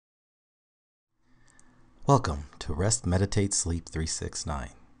Welcome to Rest, Meditate, Sleep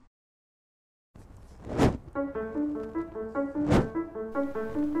 369.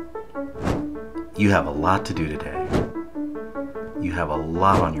 You have a lot to do today. You have a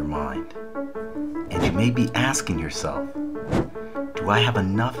lot on your mind. And you may be asking yourself, do I have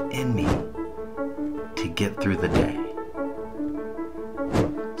enough in me to get through the day?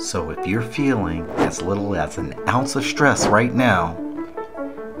 So if you're feeling as little as an ounce of stress right now,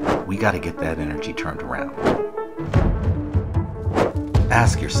 we got to get that energy turned around.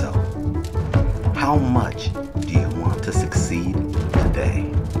 Ask yourself, how much do you want to succeed today?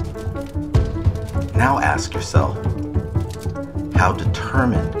 Now ask yourself, how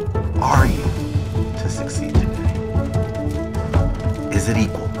determined are you to succeed today? Is it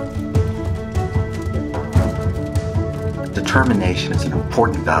equal? Determination is an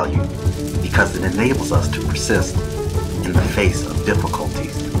important value because it enables us to persist in the face of difficulties.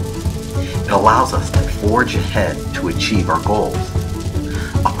 It allows us to forge ahead to achieve our goals.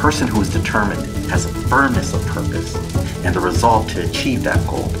 A person who is determined has a firmness of purpose and the resolve to achieve that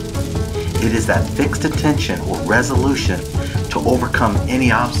goal. It is that fixed attention or resolution to overcome any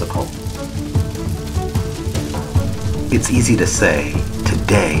obstacle. It's easy to say,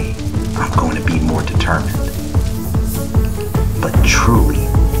 today I'm going to be more determined. But truly,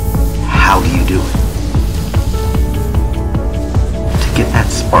 how do you do it? To get that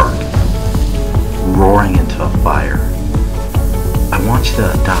spark roaring into a fire, I want you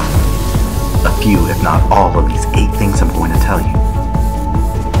to adopt a few, if not all, of these 8 things I'm going to tell you.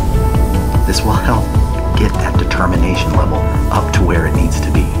 This will help get that determination level up to where it needs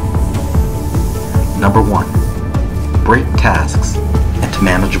to be. Number 1, break tasks into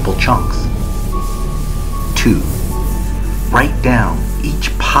manageable chunks. 2, write down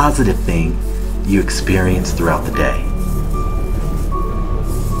each positive thing you experience throughout the day.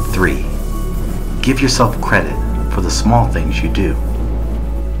 3, give yourself credit for the small things you do.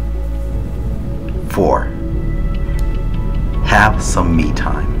 4, have some me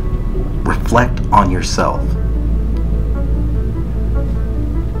time. Reflect on yourself.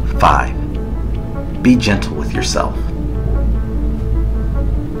 5, be gentle with yourself.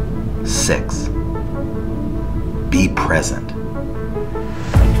 6, be present.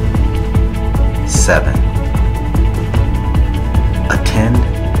 7, attend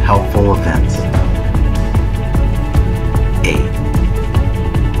helpful events. 8,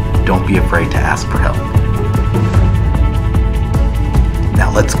 don't be afraid to ask for help.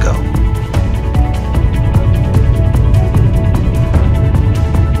 Now let's go.